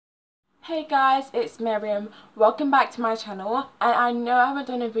Hey guys, it's Miriam. Welcome back to my channel, and I know I haven't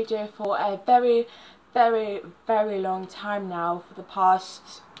done a video for a very long time now, for the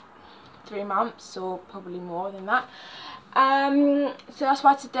past 3 months or probably more than that. So that's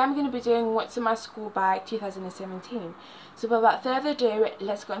why today I'm going to be doing what's in my school bag 2017. So without further ado,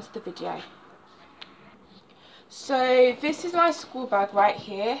 let's go into the video. So this is my school bag right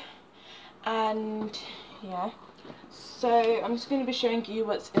here, and yeah. So I'm just going to be showing you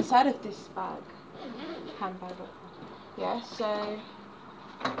what's inside of this bag, handbag. Yeah, so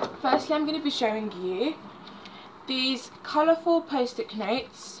firstly I'm going to be showing you these colourful post-it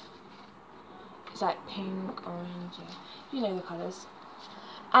notes. It's like pink, orange, yeah, you know the colours.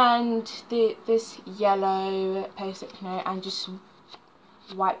 And this yellow post-it note and just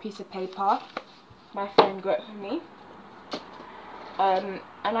white piece of paper. My friend got it for me. And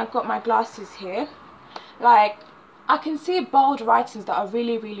I've got my glasses here. Like, I can see bold writings that are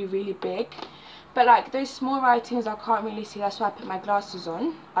really big, but like those small writings I can't really see. That's why I put my glasses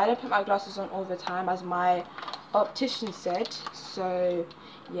on. I don't put my glasses on all the time, as my optician said, so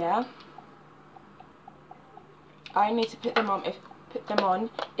yeah, I need to put them on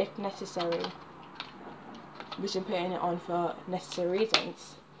if necessary, which I'm putting it on for necessary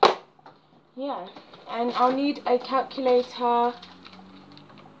reasons. Yeah, and I'll need a calculator.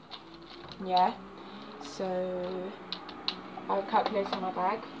 Yeah, so I'll calculate in my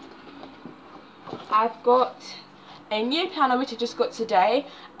bag. I've got a new planner which I just got today.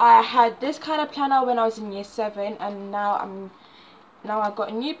 I had this kind of planner when I was in year 7, and now I've got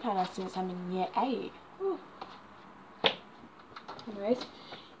a new planner since I'm in year 8. Ooh. Anyways,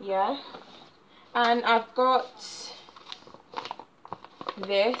 yeah. And I've got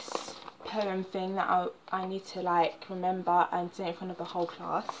this poem thing that I need to like remember and say in front of the whole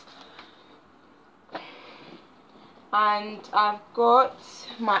class. And I've got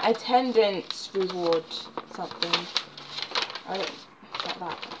my attendance reward, something. I don't get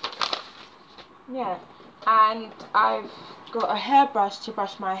that. Yeah. And I've got a hairbrush to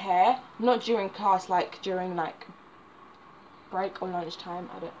brush my hair. Not during class, like during like break or lunchtime,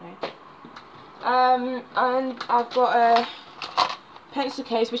 I don't know. And I've got a pencil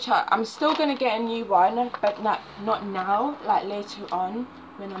case, which I'm still going to get a new one, but not now, like later on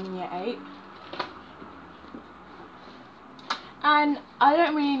when I'm in year 8. And I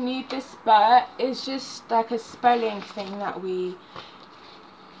don't really need this, but it's just like a spelling thing that we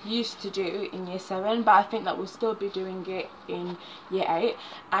used to do in year 7, but I think that we'll still be doing it in year 8,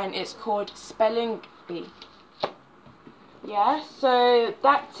 and it's called Spelling Bee. Yeah, so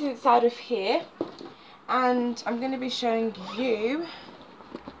that's inside of here, and I'm going to be showing you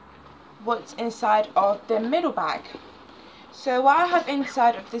what's inside of the middle bag. So what I have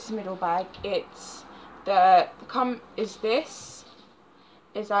inside of this middle bag, it's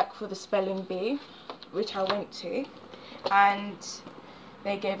is like for the spelling bee, which I went to, and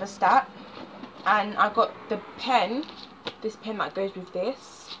they gave us that. And I got the pen, this pen that goes with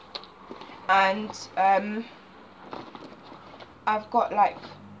this, and I've got like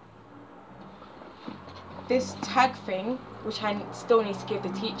this tag thing which I still need to give the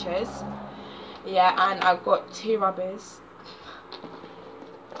teachers. Yeah, and I've got 2 rubbers.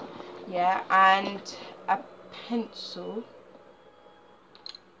 Yeah, and a pencil,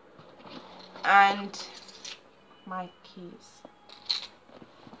 and my keys.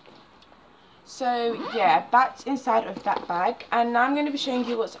 So yeah, that's inside of that bag, and now I'm going to be showing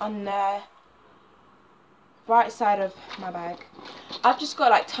you what's on the right side of my bag. I've just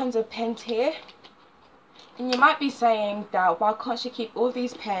got like tons of pens here, and you might be saying that why can't she keep all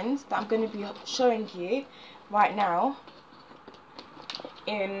these pens that I'm going to be showing you right now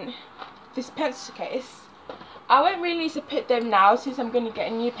in this pencil case. I won't really need to put them now, since I'm going to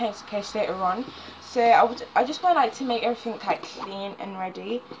get a new pencil case later on. So I just want like to make everything like clean and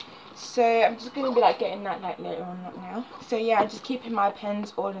ready. So I'm just going to be like getting that like later on, not now. So yeah, I'm just keeping my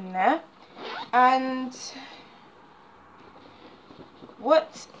pens all in there. And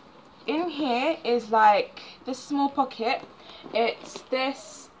what's in here is like this small pocket. It's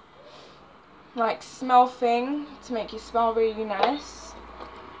this like smell thing to make you smell really nice.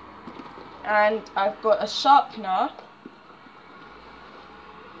 And I've got a sharpener.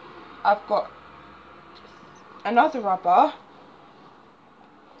 I've got another rubber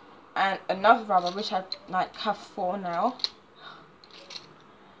and another rubber, which I like have 4 now.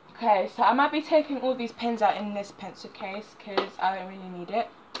 Okay, so I might be taking all these pens out in this pencil case because I don't really need it.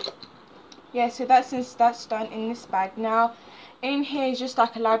 Yeah, so that's done in this bag. Now in here is just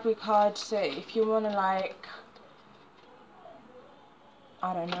like a library card, so if you want to like,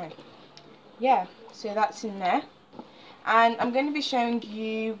 I don't know, yeah, so that's in there. and I'm going to be showing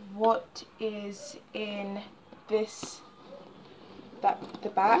you what is in the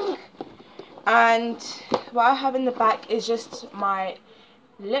back. And what I have in the back is just my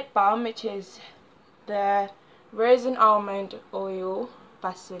lip balm, which is the Rose and Almond Oil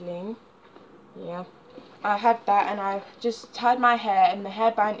Vaseline. Yeah, I have that, and I've just tied my hair, and the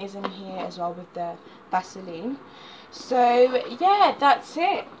hairband is in here as well with the Vaseline. So yeah, that's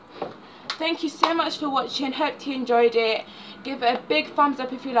it. Thank you so much for watching. Hope you enjoyed it. Give it a big thumbs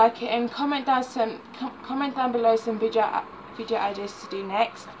up if you like it, and comment down below some video ideas to do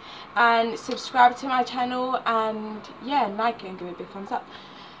next, and subscribe to my channel, and yeah, like it and give it a big thumbs up.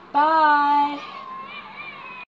 Bye.